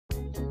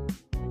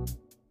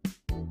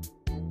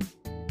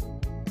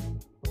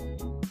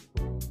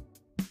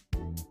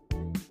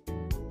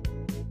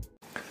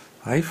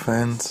Hi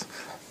friends,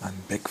 I'm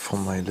back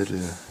from my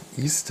little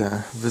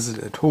Easter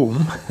visit at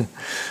home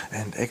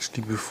and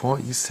actually before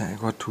Easter I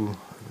got two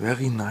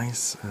very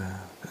nice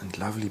and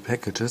lovely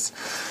packages,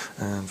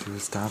 and we will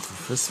start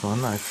with this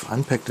one. I've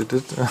unpacked it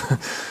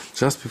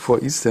just before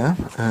Easter,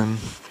 and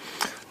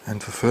the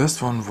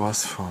first one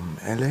was from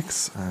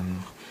Alex.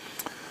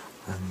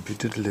 We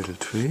did a little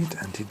trade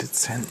and he did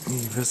send me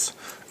this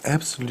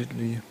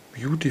absolutely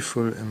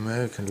beautiful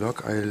American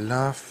lock. I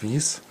love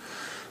these.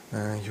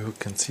 You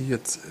can see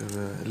it's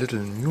a little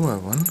newer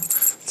one.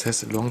 It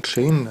has a long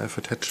chain. I've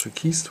attached the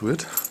keys to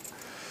it,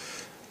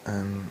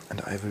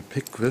 and I will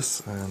pick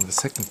this the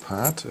second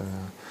part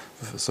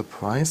with a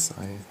surprise.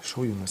 I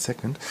show you in a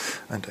second.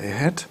 And I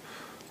had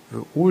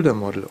the older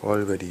model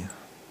already.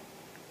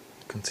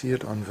 You can see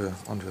it on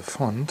the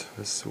font.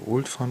 This is the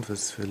old font.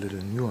 This is the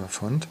little newer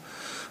font.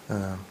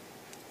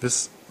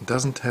 This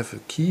doesn't have a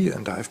key,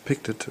 and I've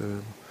picked it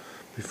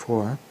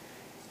before.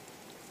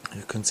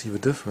 You can see the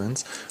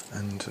difference,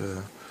 and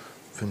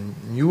the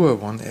newer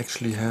one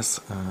actually has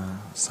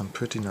some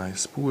pretty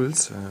nice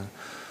spools,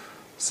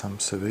 some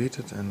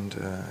serrated, and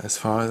as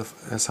far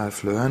as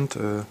I've learned,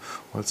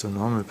 also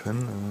normal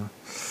pin.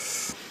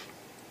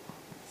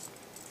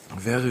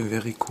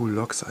 Very cool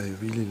locks. I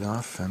really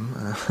love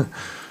them,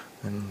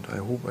 and I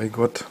hope I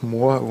got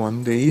more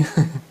one day.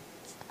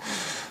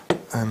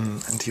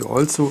 And he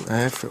also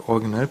have the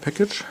original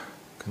package.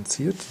 You can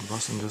see it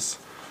was in this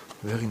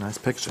very nice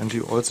package, and he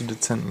also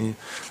did send me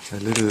a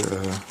little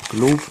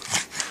globe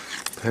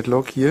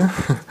padlock here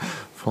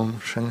from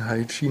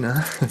Shanghai,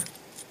 China.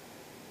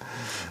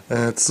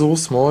 It's so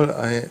small,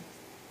 I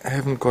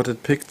haven't got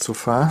it picked so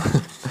far.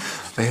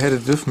 I had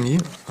it with me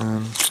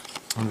on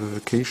the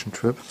vacation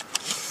trip,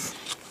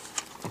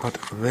 but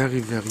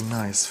very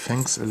nice.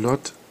 Thanks a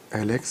lot,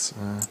 Alex.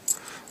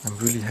 I'm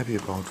really happy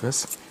about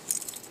this.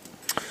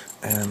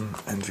 And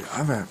the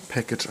other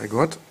package I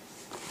got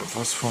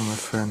was from my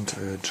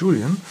friend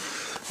Julian,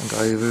 and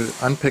I will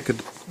unpack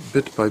it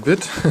bit by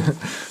bit.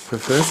 The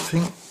first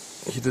thing,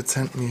 he did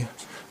send me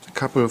a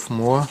couple of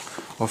more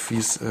of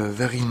these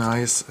very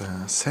nice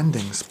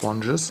sanding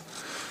sponges,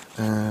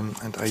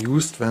 and I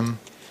used them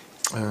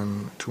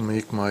to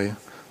make my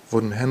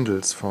wooden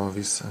handles for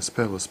these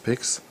sparrows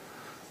picks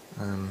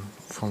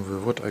from the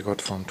wood I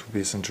got from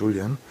Alex and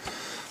Julian.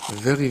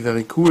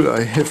 Very cool.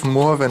 I have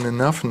more than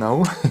enough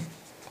now.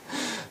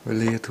 We'll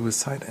lay it to the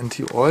side, and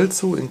he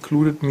also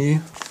included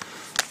me.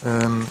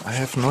 I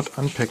have not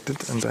unpacked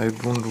it, and I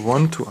don't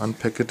want to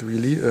unpack it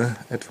really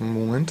at the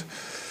moment.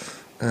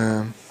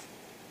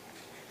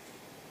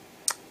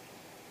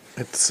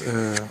 It's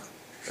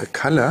a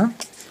color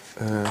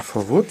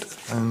for wood,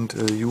 and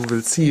you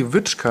will see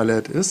which color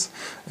it is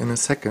in a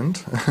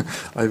second.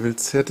 I will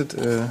set it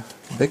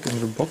back in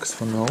the box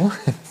for now.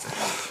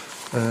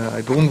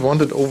 I don't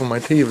want it over my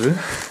table.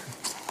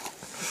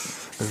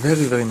 A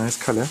very nice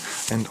color,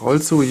 and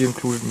also he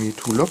included me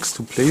two locks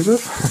to play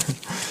with.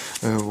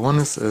 One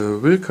is a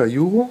Wilka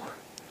Euro.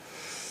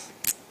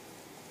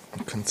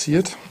 You can see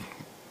it.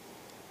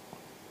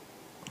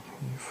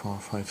 4,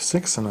 5,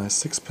 6, a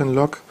nice 6-pin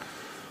lock.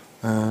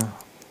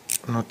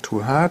 Not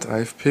too hard.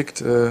 I've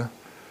picked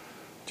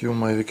during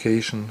my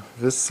vacation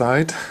this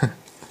side.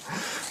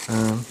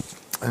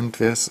 And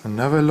there's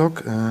another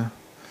lock.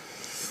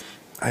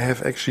 I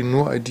have actually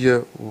no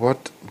idea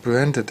what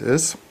brand it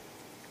is.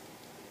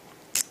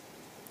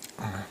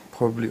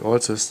 Probably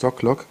also a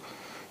stock lock.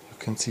 You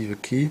can see the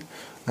key,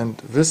 and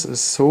this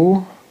is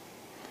so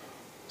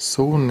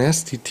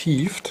nasty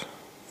teethed.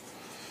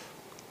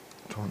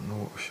 Don't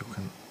know if you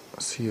can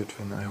see it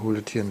when I hold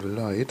it here in the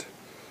light.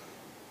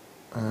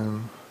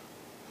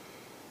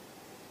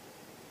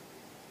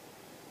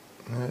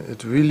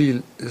 It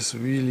really is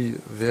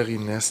very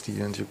nasty,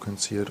 and you can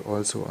see it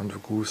also on the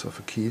grooves of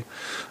the key.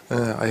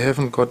 I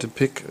haven't got a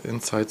pick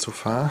inside so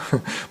far,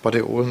 but I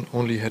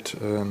only had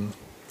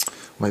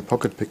my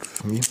pocket pick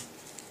with me.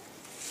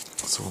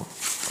 So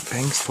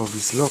thanks for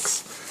these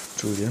locks,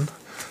 Julian.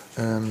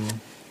 And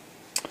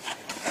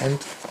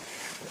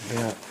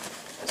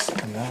there's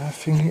another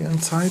thing here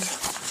inside.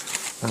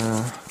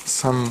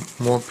 Some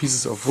more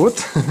pieces of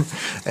wood.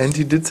 And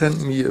he did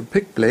send me a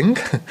pick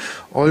blank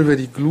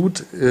already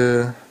glued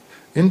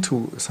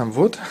into some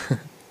wood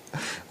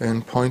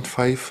in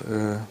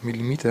 0.5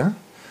 millimeter.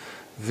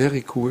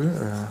 Very cool.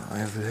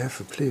 I will have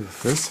to play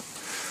with this.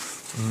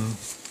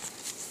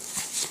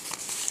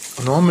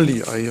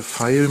 Normally I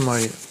file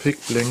my pick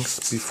blanks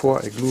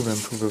before I glue them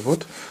to the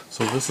wood,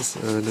 so this is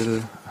a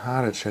little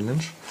harder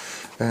challenge.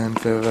 And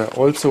there were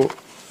also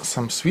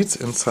some sweets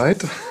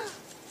inside.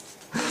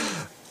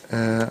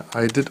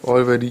 I did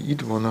already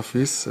eat one of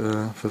these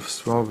with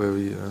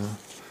strawberry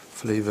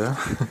flavor.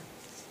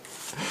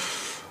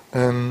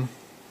 Yeah,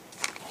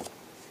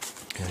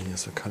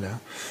 here's the color.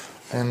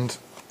 And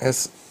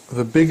as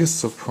the biggest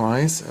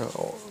surprise,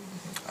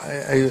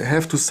 I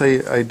have to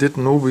say I did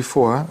know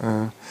before,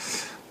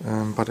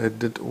 but I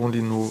did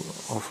only know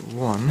of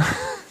one.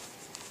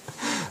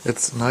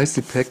 It's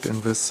nicely packed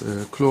in this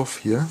cloth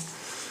here,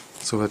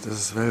 so that it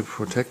is well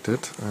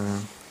protected.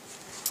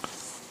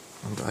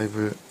 And I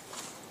will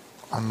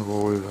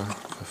unroll the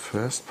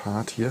first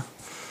part here.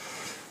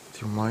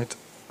 You might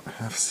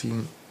have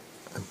seen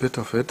a bit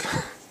of it.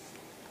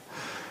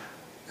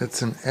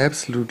 It's an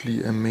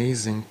absolutely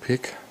amazing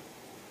pick,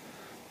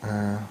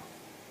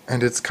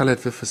 and it's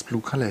colored with this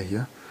blue color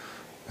here.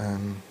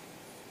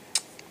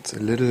 It's a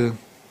little,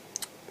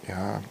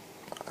 yeah,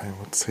 I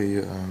would say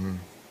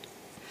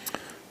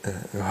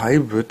a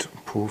hybrid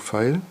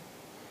profile.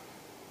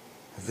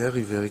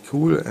 Very, very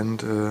cool.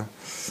 And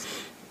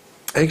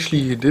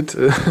actually he did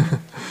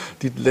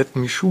let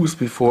me choose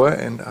before,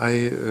 and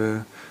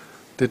I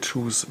did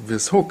choose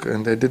this hook,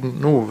 and I didn't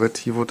know that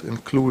he would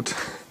include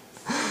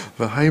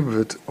the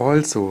hybrid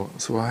also.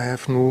 So I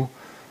have now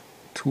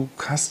two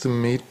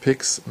custom made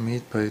picks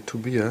made by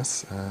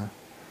Tobias.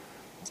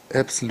 It's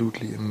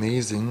absolutely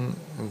amazing.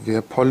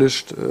 They're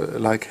polished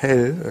like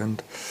hell,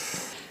 and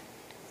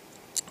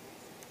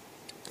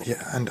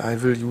yeah, and I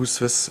will use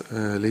this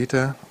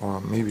later,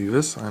 or maybe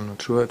this, I'm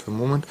not sure at the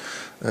moment,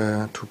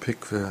 to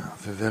pick the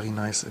very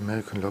nice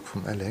American lock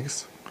from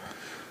Alex.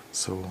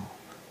 So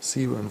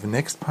see you in the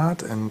next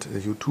part, and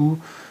you too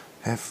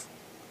have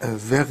a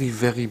very,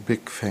 very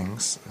big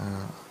thanks.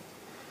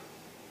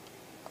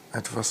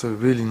 It was a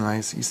really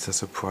nice Easter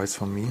surprise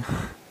for me.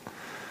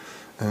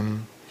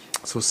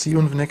 So see you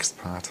in the next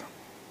part.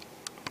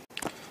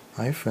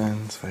 Hi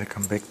friends,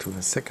 welcome back to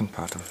the second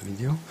part of the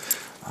video.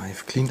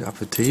 I've cleaned up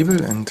the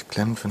table and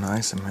clamped the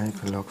nice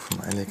American lock from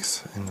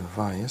Alex in the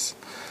vise.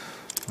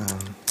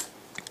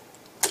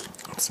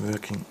 It's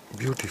working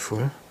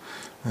beautiful.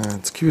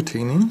 It's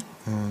curetaining,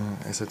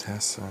 as it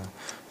has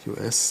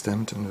US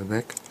stamped in the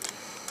back.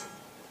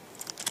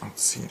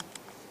 Let's see.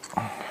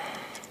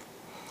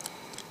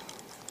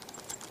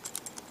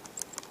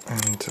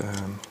 And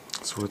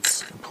so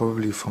it's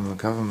probably from a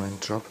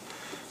government job,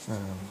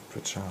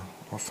 which are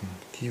often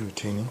key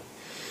retaining.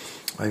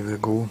 I will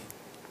go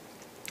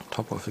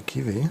top of the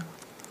keyway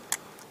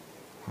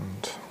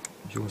and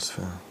use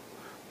the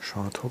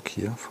short hook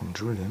here from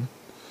Julian.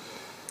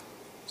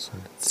 So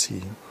let's see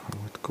how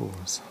it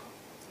goes.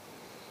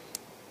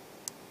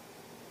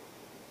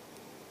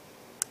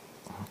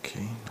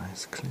 Okay,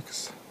 nice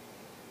clicks.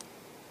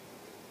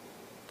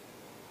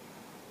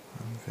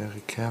 I'm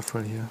very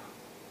careful here,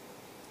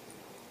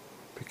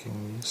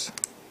 picking these.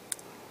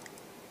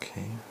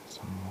 Okay,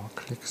 some more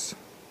clicks.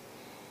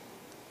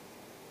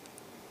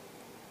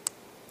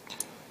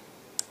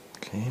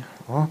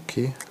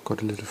 Okay,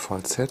 got a little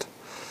falset.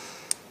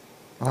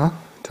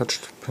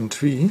 Touched pin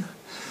 3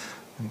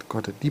 and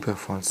got a deeper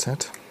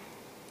falset.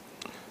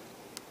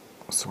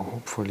 So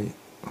hopefully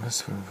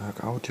this will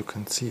work out. You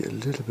can see a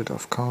little bit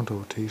of counter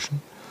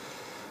rotation.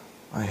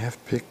 I have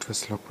picked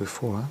this lock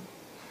before,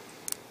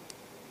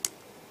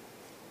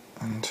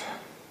 and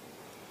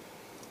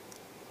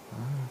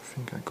I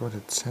think I got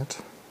it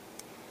set,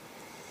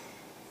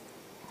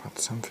 but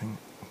something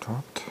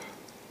dropped.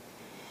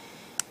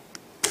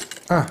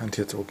 And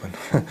it's open.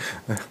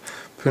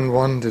 Pin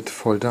 1 did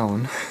fall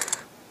down.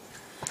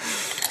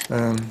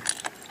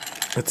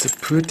 It's a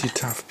pretty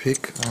tough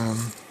pick,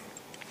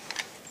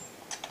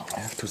 I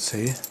have to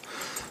say.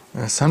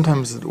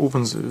 Sometimes it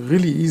opens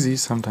really easy,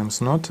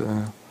 sometimes not.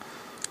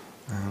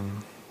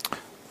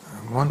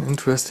 One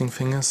interesting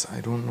thing is, I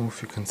don't know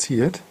if you can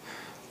see it,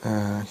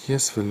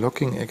 here's the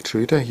locking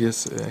actuator,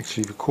 here's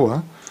actually the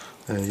core.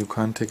 You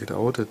can't take it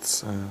out,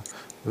 it's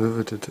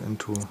riveted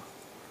into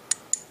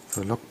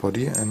the lock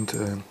body, and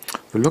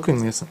the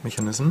locking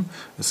mechanism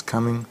is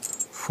coming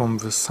from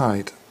the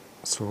side,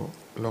 so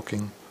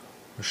locking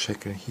the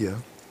shackle here.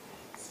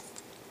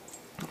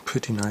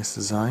 Pretty nice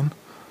design.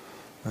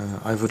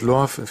 I would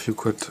love if you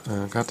could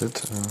get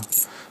it,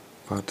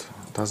 but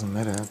doesn't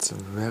matter, it's a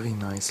very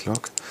nice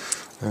lock.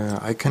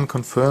 I can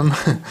confirm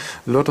a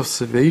lot of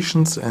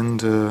servations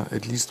and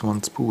at least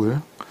one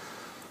spool.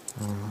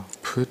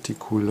 Pretty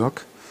cool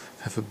lock.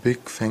 Have a big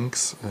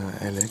thanks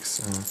Alex,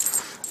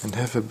 and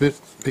have a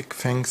big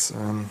thanks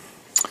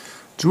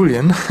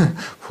Julian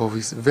for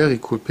these very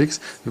cool picks.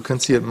 You can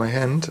see at my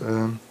hand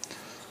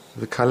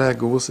the color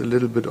goes a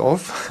little bit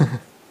off.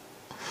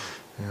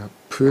 Yeah,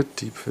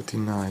 pretty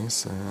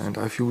nice, and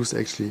I've used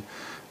actually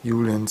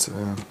Julian's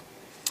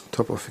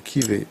top of the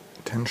keyway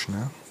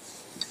tensioner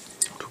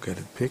to get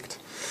it picked.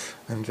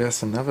 And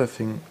there's another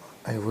thing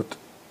I would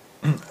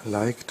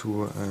like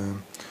to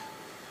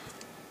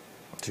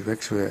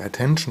direct your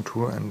attention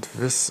to, and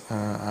this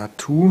are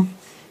two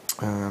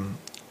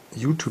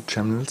YouTube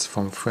channels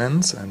from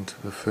friends, and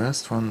the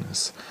first one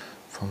is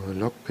from the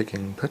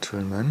LockPicking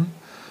Patrolman.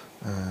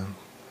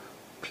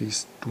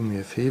 Please do me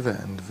a favor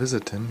and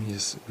visit him,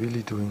 he's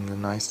really doing a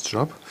nice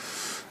job.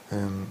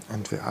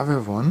 And the other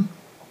one,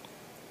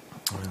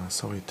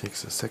 sorry, it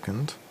takes a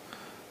second,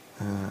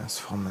 is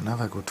from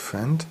another good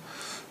friend,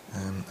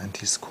 and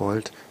he's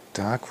called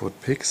Darkwood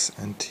Picks,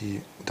 and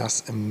he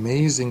does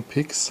amazing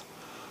picks,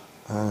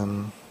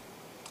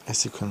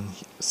 as you can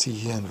see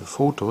here in the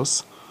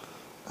photos.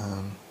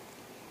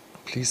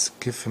 Please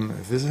give him a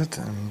visit,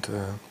 and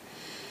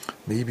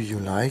maybe you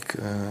like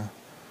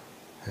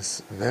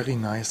has very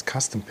nice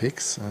custom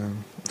picks.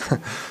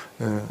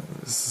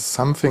 This is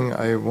something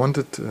I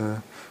wanted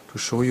to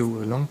show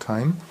you a long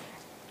time.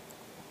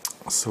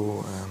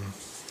 So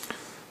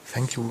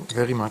thank you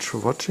very much for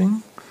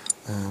watching.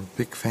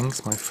 Big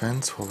thanks, my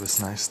friends, for this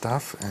nice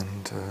stuff,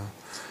 and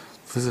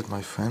visit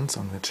my friends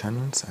on their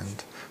channels,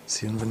 and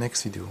see you in the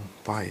next video.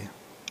 Bye.